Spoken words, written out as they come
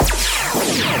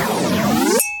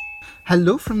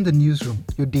Hello from the newsroom,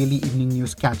 your daily evening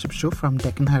news catch-up show from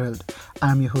Deccan Herald.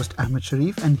 I am your host Ahmed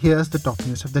Sharif, and here's the top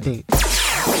news of the day.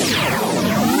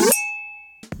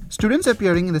 Students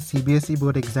appearing in the CBSE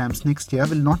board exams next year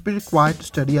will not be required to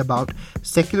study about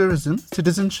secularism,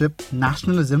 citizenship,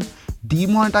 nationalism,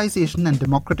 demonetization and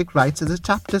democratic rights, as the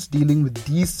chapters dealing with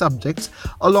these subjects,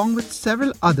 along with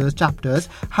several other chapters,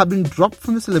 have been dropped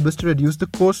from the syllabus to reduce the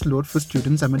course load for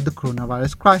students amid the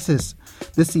coronavirus crisis.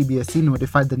 The CBSE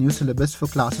notified the new syllabus for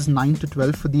classes 9 to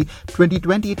 12 for the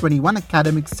 2020-21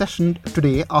 academic session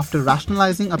today after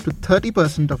rationalizing up to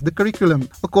 30% of the curriculum.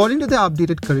 According to the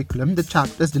updated curriculum, the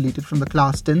chapters deleted from the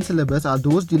class 10 syllabus are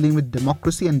those dealing with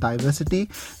democracy and diversity,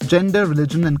 gender,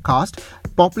 religion and caste,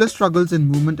 popular struggles in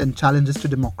movement and challenges to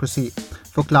democracy.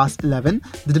 For class 11,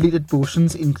 the deleted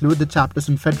portions include the chapters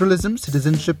on federalism,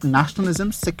 citizenship,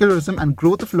 nationalism, secularism and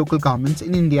growth of local governments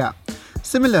in India.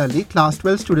 Similarly, class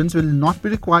 12 students will not be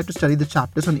required to study the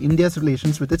chapters on India's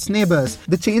relations with its neighbours,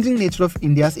 the changing nature of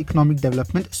India's economic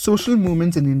development, social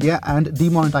movements in India and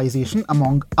demonetization,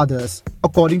 among others.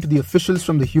 According to the officials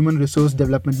from the Human Resource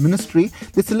Development Ministry,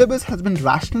 the syllabus has been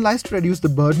rationalized to reduce the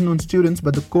burden on students,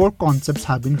 but the core concepts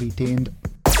have been retained.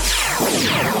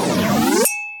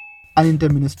 An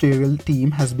interministerial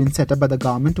team has been set up by the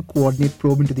government to coordinate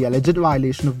probe into the alleged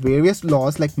violation of various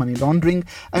laws like money laundering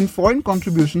and foreign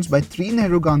contributions by 3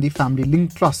 Nehru Gandhi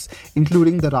family-linked trusts,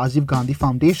 including the Rajiv Gandhi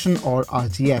Foundation or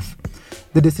RGF.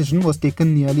 The decision was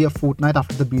taken nearly a fortnight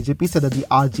after the BJP said that the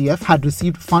RGF had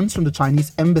received funds from the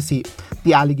Chinese embassy.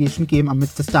 The allegation came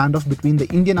amidst a standoff between the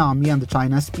Indian Army and the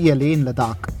China's PLA in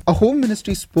Ladakh. A Home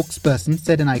Ministry spokesperson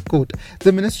said, and I quote,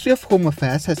 "The Ministry of Home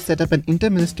Affairs has set up an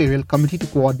interministerial committee to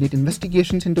coordinate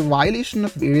investigations into violation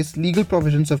of various legal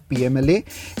provisions of PMLA,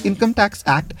 Income Tax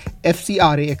Act,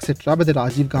 FCRA, etc. by the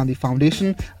Rajiv Gandhi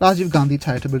Foundation, Rajiv Gandhi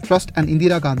Charitable Trust and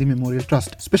Indira Gandhi Memorial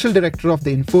Trust. Special Director of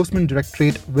the Enforcement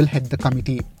Directorate will head the committee.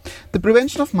 The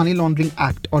Prevention of Money Laundering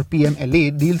Act or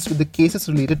PMLA deals with the cases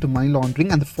related to money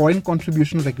laundering, and the Foreign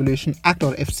Contribution Regulation Act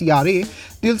or FCRA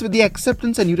deals with the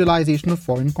acceptance and utilization of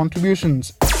foreign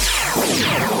contributions.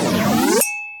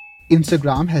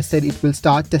 Instagram has said it will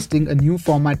start testing a new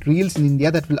format Reels in India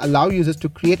that will allow users to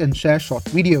create and share short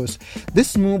videos.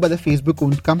 This move by the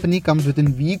Facebook-owned company comes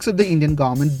within weeks of the Indian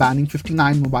government banning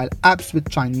 59 mobile apps with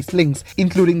Chinese links,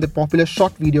 including the popular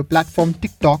short video platform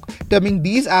TikTok, terming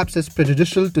these apps as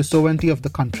prejudicial to sovereignty of the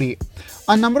country.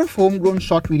 A number of homegrown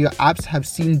short video apps have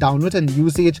seen downloads and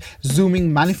usage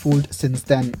zooming manifold since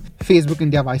then. Facebook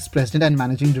India Vice President and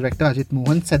Managing Director Ajit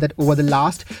Mohan said that over the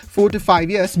last 4 to 5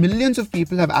 years, millions of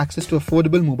people have access to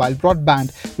affordable mobile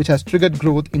broadband, which has triggered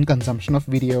growth in consumption of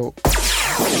video.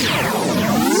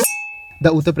 The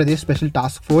Uttar Pradesh Special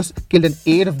Task Force killed an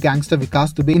aide of gangster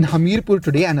Vikas Dubey in Hamirpur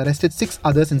today and arrested 6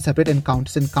 others in separate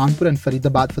encounters in Kanpur and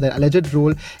Faridabad for their alleged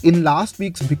role in last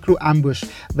week's Bikru ambush,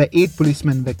 where 8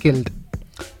 policemen were killed.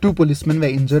 2 policemen were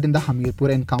injured in the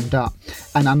Hamirpur encounter.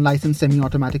 An unlicensed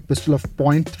semi-automatic pistol of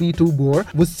 .32 bore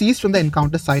was seized from the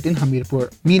encounter site in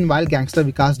Hamirpur. Meanwhile, gangster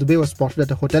Vikas Dubey was spotted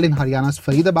at a hotel in Haryana's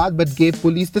Faridabad but gave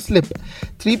police the slip.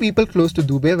 3 people close to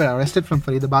Dubey were arrested from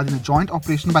Faridabad in a joint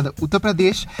operation by the Uttar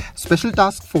Pradesh Special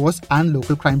Task Force and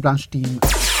local crime branch team.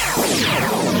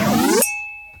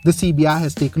 The CBI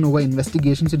has taken over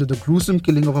investigations into the gruesome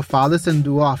killing of a father-son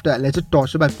duo after alleged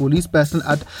torture by police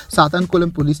personnel at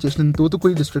Satankulam police station in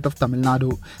Thothukudi district of Tamil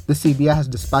Nadu. The CBI has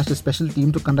dispatched a special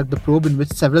team to conduct the probe, in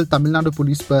which several Tamil Nadu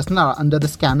police personnel are under the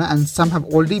scanner and some have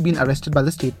already been arrested by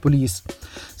the state police.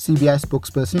 CBI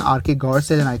spokesperson R.K. Gaur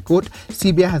said, and I quote,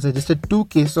 "CBI has registered 2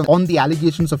 cases on the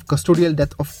allegations of custodial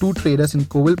death of 2 traders in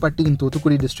Kovilpatti in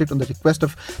Thothukudi district on the request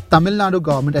of Tamil Nadu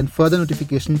government and further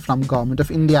notification from Government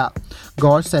of India."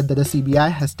 Gaur said that the CBI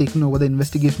has taken over the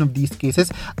investigation of these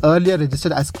cases, earlier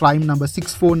registered as crime number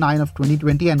 649 of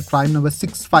 2020 and crime number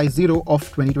 650 of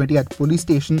 2020 at police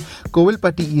station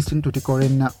Kovilpatti East in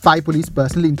Tuticorin. 5 police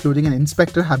personnel, including an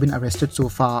inspector, have been arrested so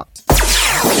far.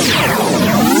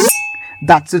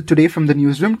 That's it today from the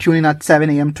newsroom. Tune in at 7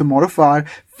 a.m. tomorrow for our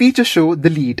feature show, The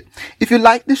Lead. If you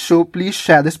like this show, please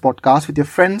share this podcast with your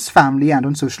friends, family, and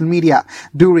on social media.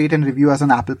 Do rate and review us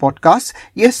on Apple Podcasts.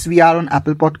 Yes, we are on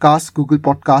Apple Podcasts, Google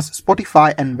Podcasts,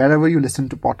 Spotify, and wherever you listen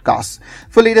to podcasts.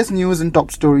 For latest news and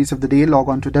top stories of the day, log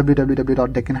on to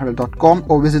www.deccanherald.com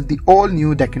or visit the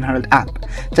all-new Deccan Herald app.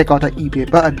 Check out our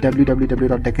e-paper at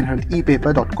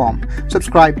www.deccanheraldepaper.com.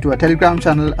 Subscribe to our Telegram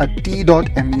channel at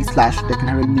t.me/Deccan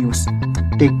Herald News.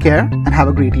 Take care and have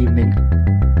a great evening.